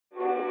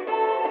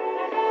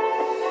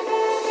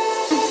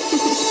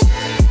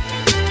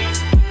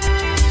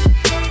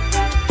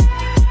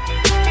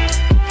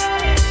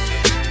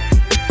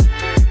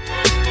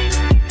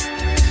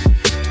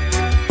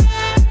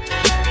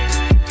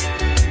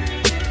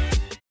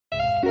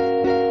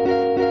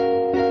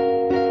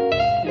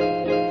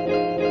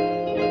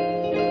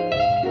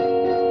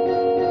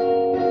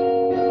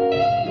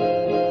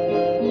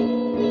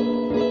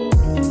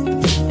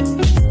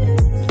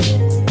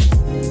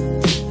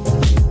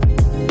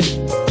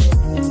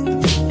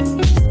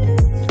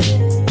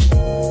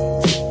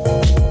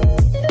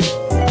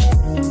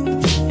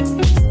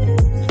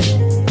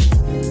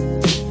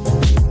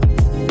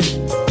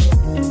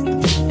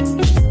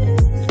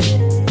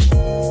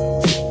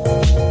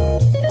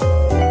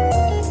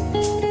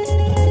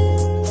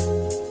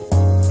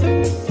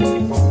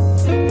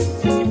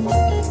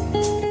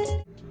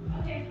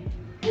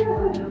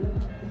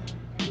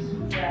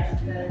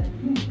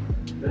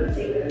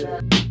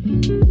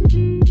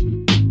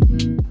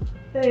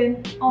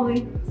skin,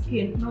 only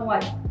skin, no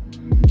white.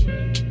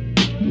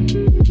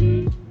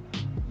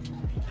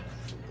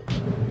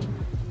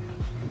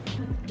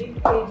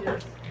 Big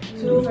cages,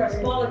 2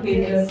 smaller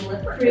cages,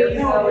 3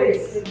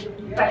 hours.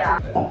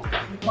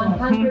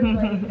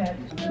 120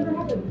 pets.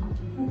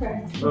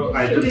 Okay. So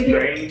I just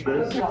trained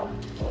this.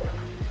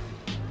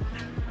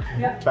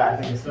 Yeah.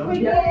 Passing some.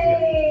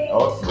 Yay!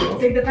 Awesome.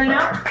 Take the pen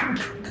out.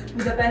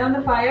 Put the pen on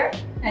the fire,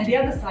 and the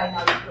other side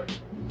now.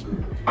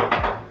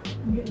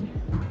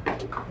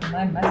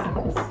 My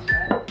messages.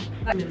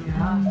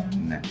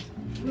 Next.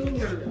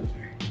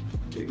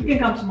 You can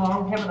come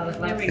tomorrow. We have another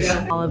class. There we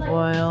go. Olive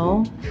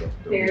oil.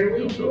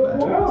 Fairly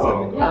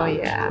Oh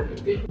yeah.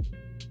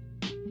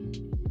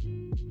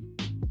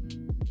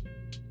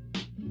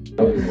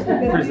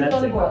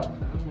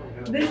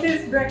 This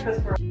is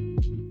breakfast for us.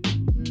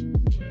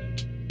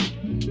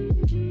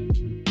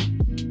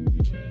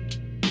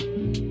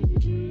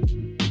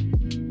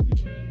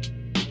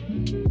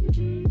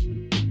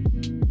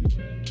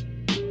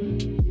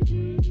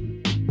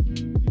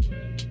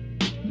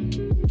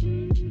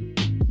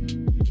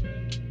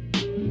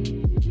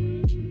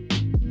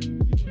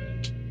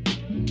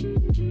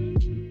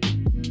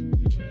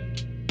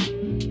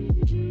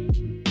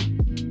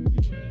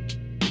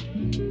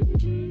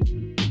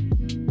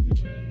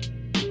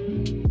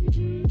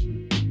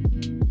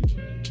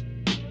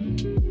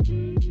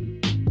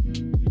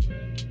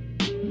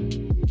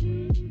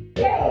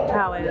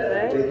 How is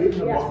it? They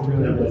do have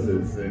multiple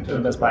emphasis in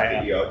terms of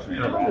video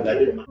training, but I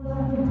didn't.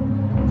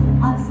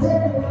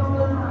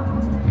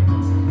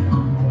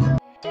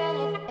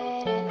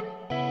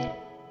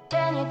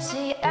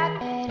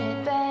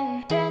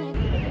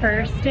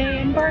 First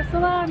day in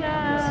Barcelona.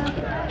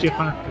 Did you have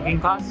fun at cooking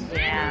class?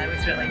 Yeah, it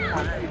was really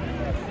fun.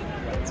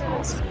 It's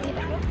awesome.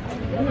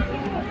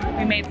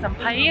 We made some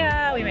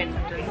paella, we made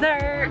some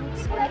dessert.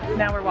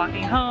 Now we're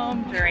walking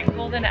home during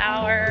golden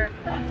hour.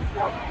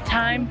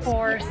 Time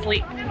for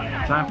sleep.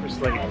 Time for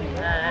sleep.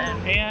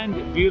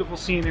 And beautiful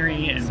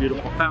scenery and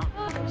beautiful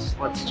fountains.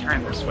 Let's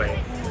turn this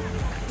way.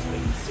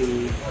 So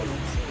you can see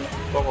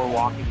what we're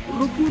walking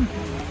in.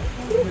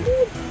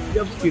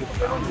 Just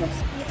beautiful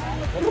fountains.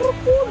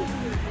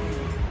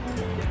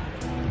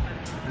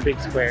 Big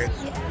squares.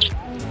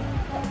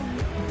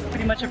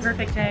 Pretty much a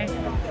perfect day.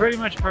 Pretty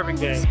much a perfect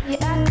day.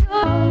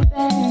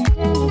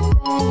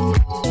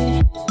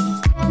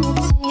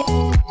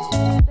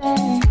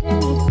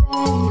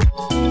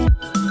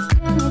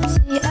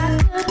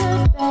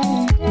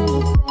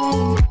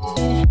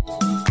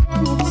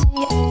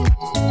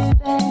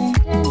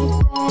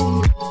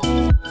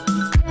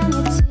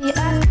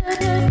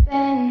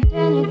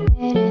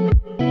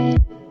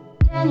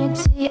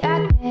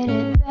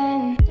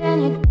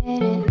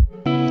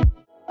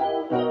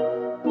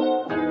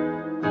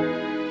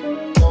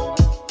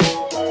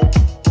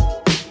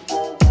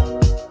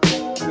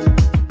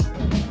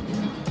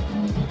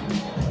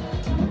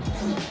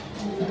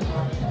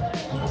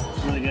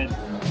 Really good.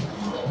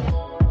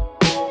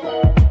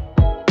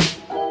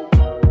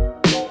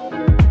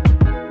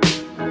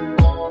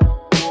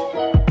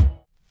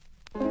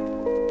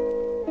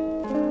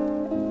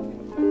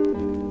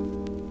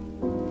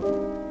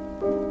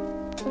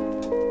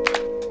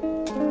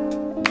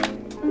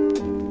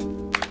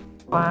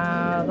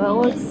 Wow, that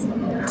looks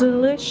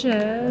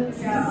delicious.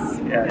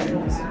 Yeah, it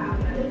is.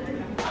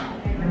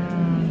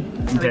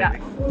 So we got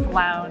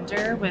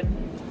flounder with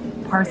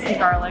parsley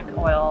garlic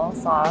oil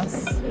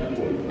sauce,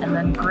 and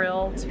then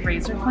grilled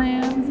razor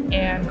clams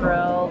and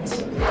grilled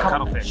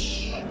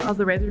cuttlefish. How's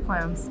the razor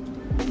clams?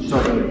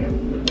 So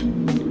good.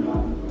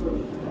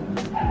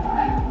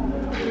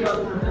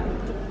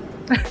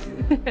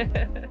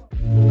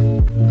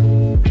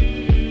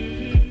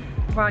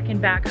 Walking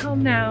back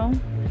home now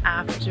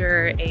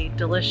after a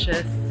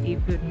delicious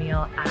seafood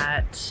meal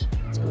at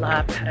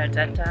La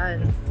Paradeta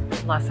in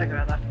La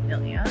Sagrada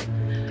Família,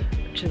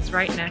 which is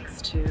right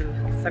next to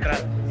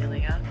Sagrada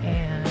Família.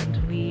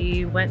 And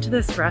we went to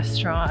this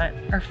restaurant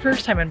our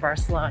first time in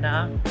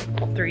Barcelona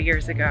 3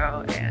 years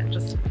ago and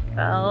just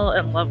fell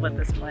in love with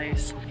this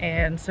place.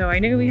 And so I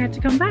knew we had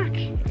to come back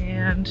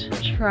and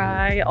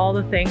try all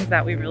the things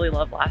that we really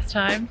loved last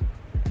time.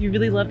 Dan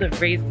really loved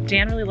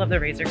the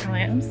razor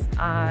clams.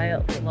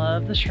 I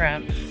love the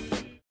shrimp.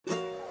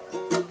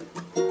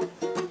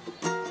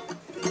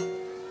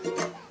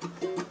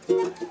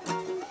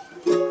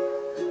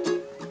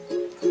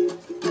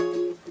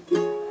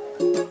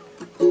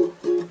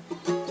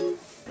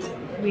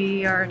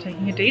 We are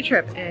taking a day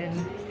trip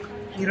in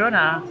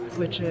Girona,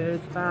 which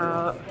is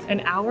about an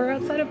hour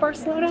outside of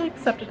Barcelona,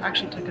 except it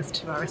actually took us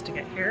 2 hours to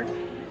get here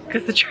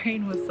because the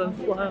train was so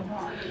slow.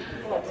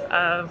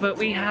 But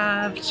we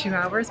have 2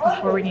 hours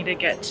before we need to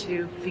get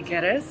to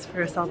Figueres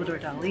for Salvador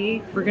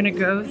Dali. We're gonna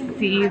go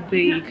see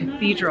the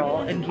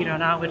cathedral in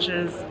Girona, which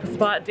is the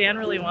spot Dan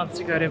really wants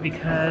to go to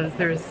because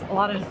there's a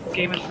lot of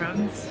Game of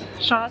Thrones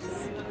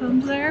shots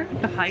filmed there.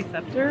 The High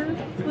Scepter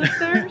lives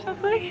there or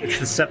something. It's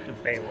the Sept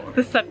of Baelor.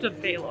 The Sept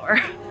of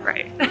Baelor,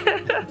 right.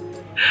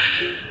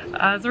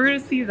 So we're gonna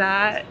see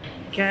that,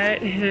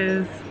 get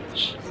his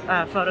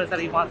photos that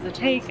he wants to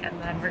take,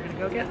 and then we're gonna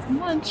go get some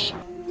lunch.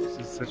 This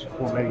is such a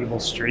cool medieval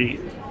street.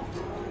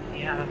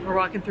 Yeah, we're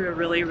walking through a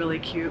really, really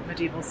cute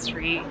medieval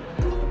street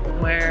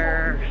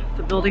where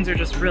the buildings are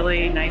just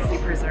really nicely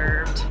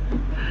preserved.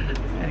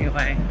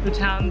 Anyway, the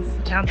town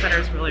center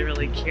is really,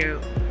 really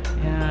cute,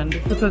 and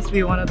it's supposed to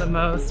be one of the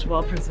most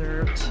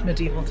well-preserved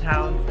medieval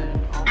towns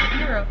in all of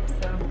Europe,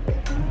 so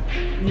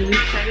I'm really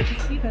excited to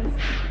see this.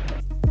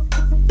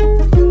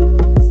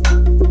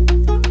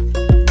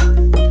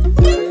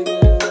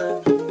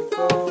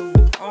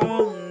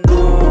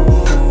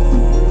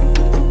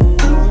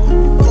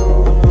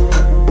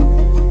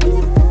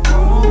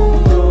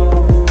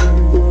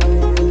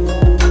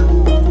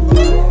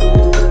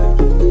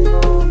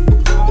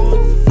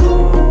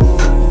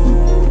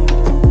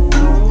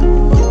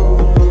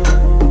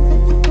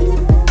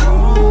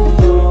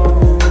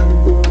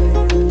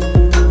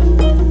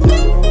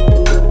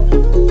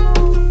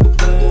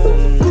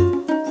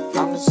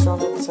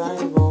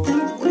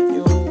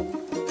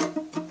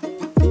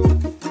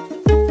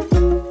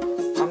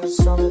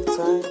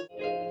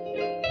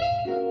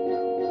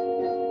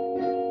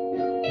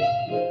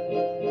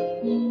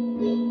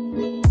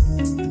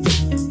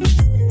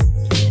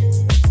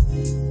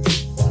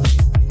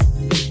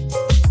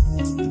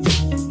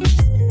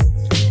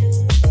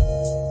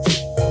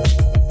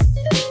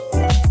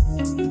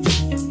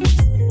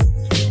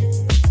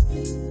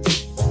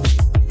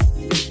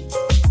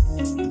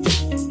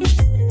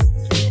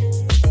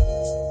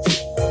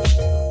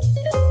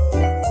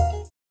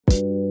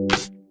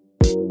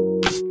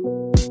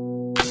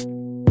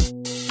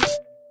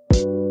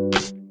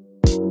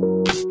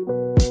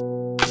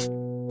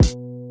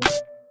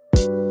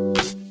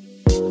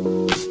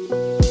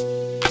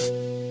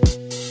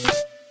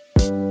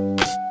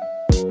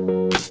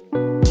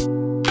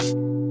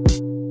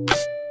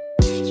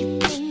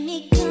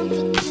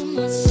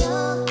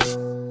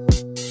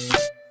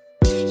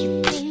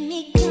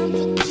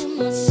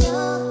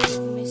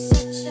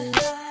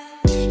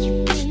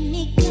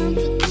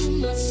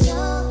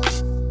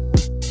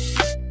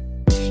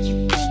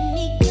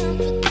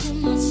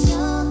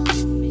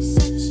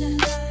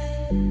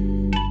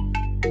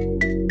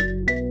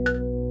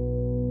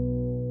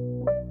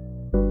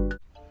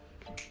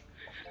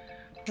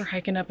 We're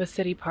hiking up a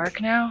city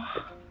park now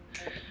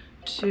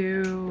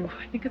to,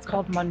 I think it's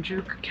called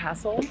Montjuïc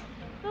Castle.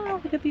 Oh,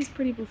 look at these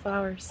pretty blue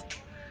flowers.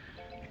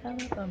 I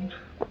love them.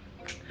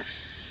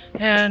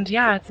 And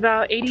yeah, it's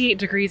about 88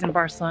 degrees in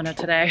Barcelona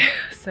today,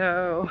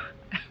 so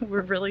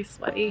we're really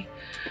sweaty.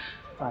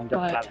 Climbed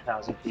up about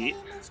 1,000 feet.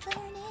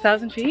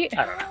 1,000 feet?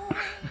 I don't know.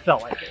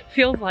 Felt like it.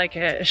 Feels like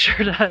it, it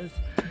sure does.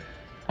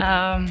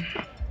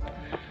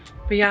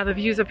 But yeah, the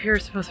views up here are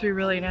supposed to be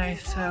really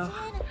nice, so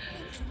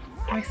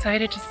I'm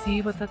excited to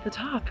see what's at the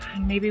top,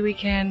 and maybe we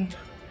can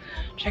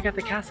check out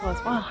the castle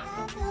as well.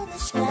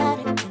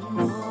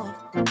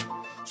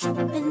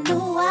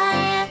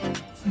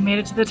 We made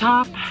it to the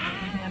top,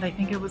 and I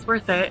think it was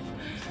worth it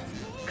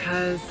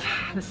because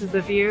this is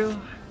the view,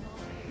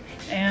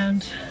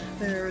 and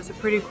there's a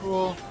pretty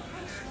cool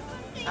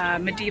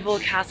medieval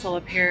castle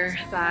up here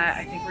that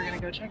I think we're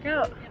gonna go check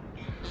out.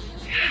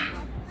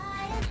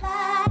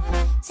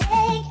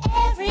 Take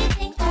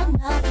everything or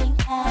nothing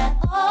at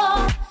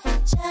all.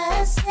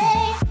 Just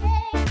say.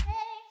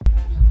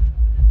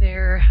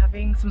 They're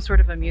having some sort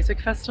of a music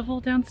festival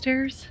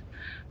downstairs.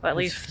 Well, at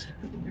least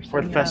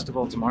for the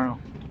festival tomorrow.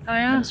 Oh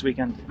yeah, this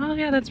weekend. Oh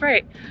yeah, that's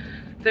right.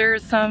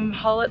 There's some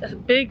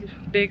big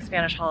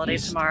Spanish holiday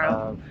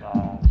tomorrow.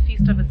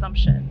 Feast of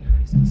Assumption.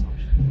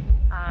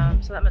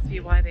 So that must be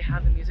why they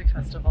have the music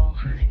festival.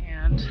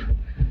 And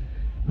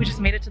we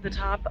just made it to the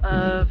top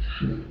of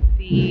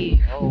the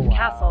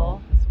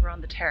castle. So we're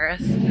on the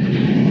terrace,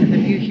 and the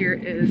view here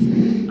is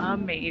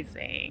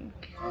amazing.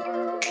 You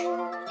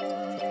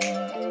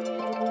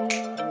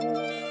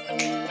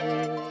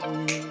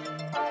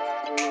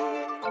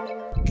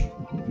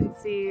can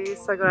see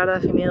Sagrada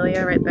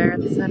Família right there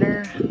in the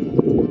center,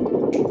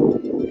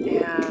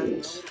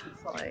 and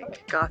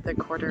like Gothic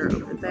quarter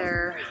over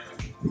there.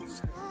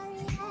 It's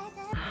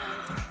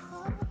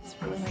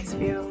a really nice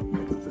view.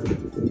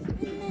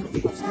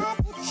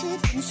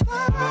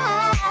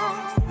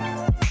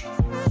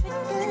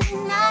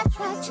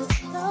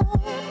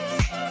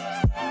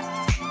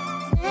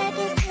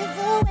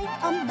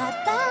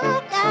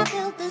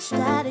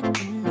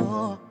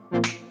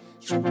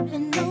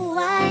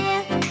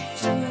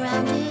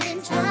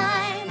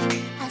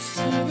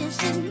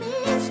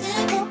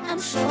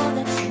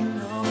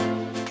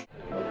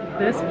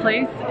 This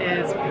place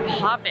is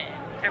poppin'.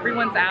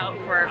 Everyone's out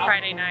for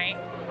Friday night.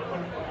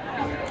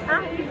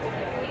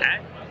 Hi.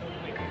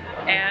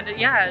 And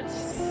yeah,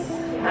 it's,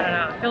 I don't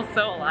know, it feels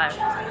so alive.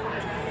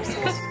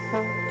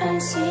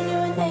 I've seen you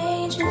in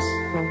ages,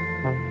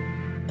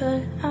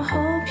 but I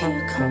hope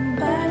you come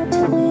back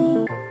to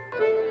me.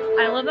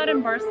 I love that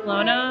in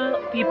Barcelona,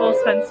 people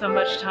spend so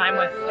much time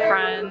with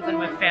friends and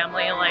with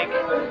family. Like,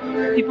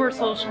 people are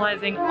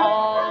socializing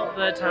all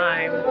the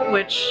time,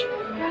 which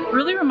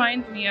Really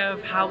reminds me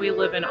of how we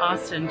live in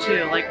Austin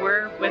too. Like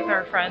we're with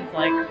our friends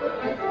like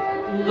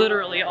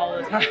literally all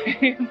the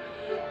time.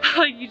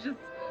 Like you just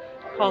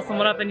call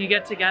someone up and you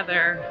get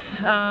together.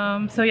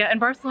 So yeah, in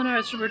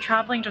Barcelona we're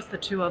traveling just the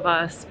two of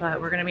us,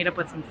 but we're gonna meet up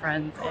with some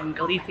friends in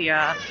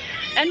Galicia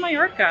and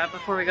Mallorca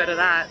before we go to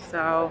that.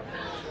 So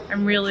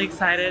I'm really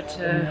excited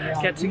to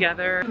get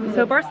together.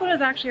 So Barcelona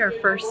is actually our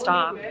first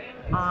stop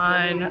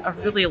on a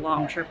really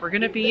long trip. We're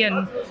gonna be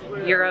in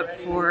Europe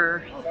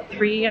for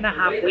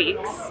 3.5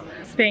 weeks.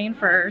 Spain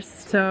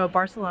first, so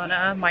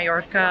Barcelona,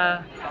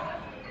 Mallorca,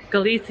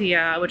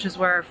 Galicia, which is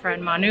where our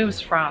friend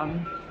Manu's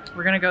from.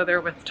 We're gonna go there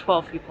with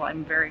 12 people.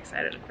 I'm very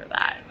excited for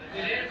that.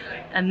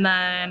 And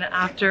then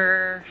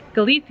after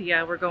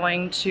Galicia, we're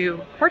going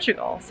to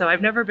Portugal. So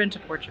I've never been to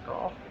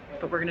Portugal,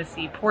 but we're gonna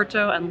see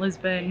Porto and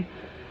Lisbon,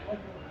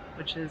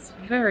 which is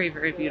very,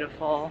 very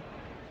beautiful.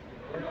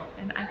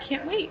 And I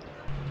can't wait.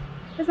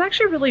 I was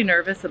actually really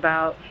nervous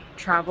about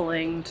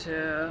traveling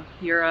to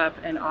Europe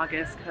in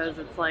August because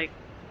it's like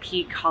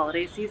peak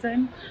holiday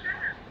season.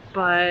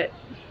 But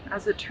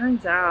as it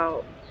turns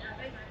out,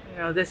 you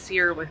know, this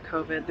year with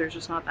COVID, there's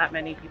just not that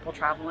many people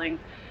traveling.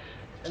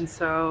 And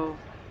so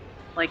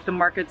like the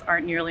markets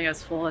aren't nearly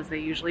as full as they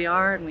usually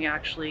are, and we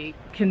actually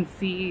can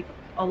see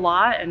a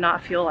lot and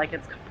not feel like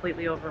it's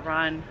completely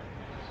overrun.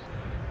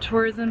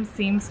 Tourism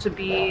seems to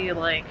be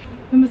like,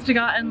 we must have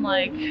gotten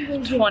like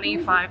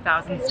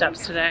 25,000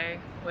 steps today,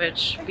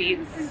 which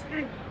beats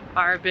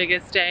our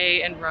biggest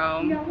day in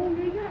Rome.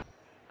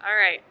 All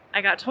right,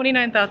 I got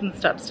 29,000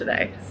 steps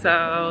today.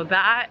 So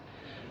that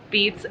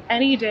beats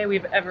any day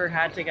we've ever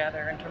had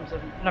together in terms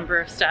of number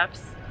of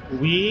steps.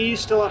 We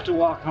still have to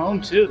walk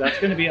home too. That's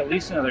gonna be at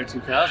least another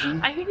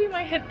 2,000. I think we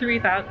might hit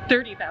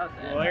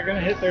 30,000. Well, you're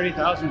gonna hit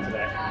 30,000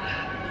 today.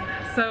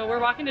 So we're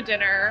walking to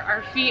dinner.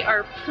 Our feet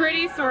are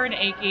pretty sore and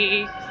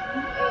achy,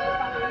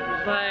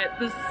 but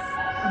this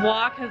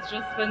walk has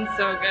just been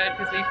so good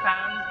because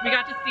we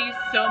got to see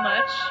so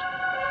much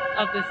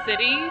of the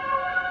city.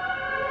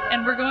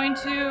 And we're going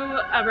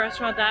to a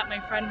restaurant that my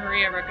friend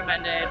Maria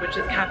recommended, which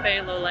is Cafe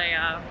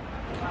Lolea,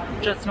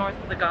 just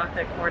north of the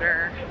Gothic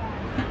Quarter.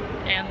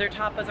 And their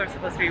tapas are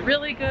supposed to be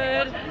really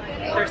good.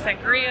 Their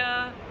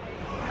sangria,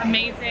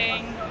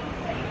 amazing.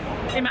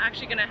 I'm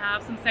actually gonna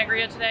have some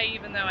sangria today,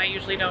 even though I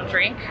usually don't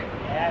drink.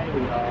 Yeah,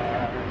 we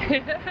are.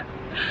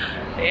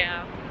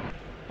 Yeah.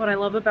 What I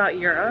love about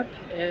Europe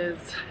is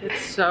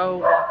it's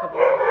so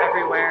walkable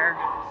everywhere.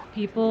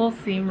 People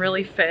seem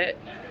really fit.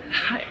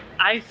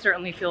 I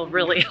certainly feel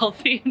really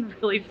healthy and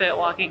really fit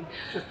walking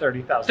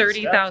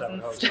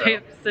 30,000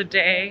 steps a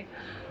day.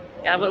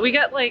 Yeah, but we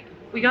got like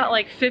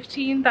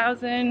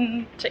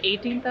 15,000 to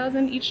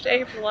 18,000 each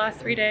day for the last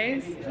 3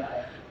 days.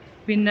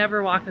 We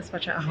never walk this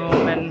much at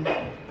home, and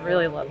I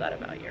really love that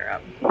about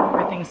Europe.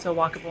 Everything's so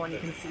walkable and you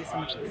can see so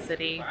much of the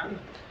city.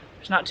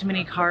 There's not too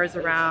many cars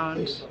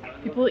around.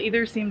 People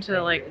either seem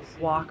to like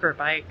walk or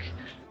bike.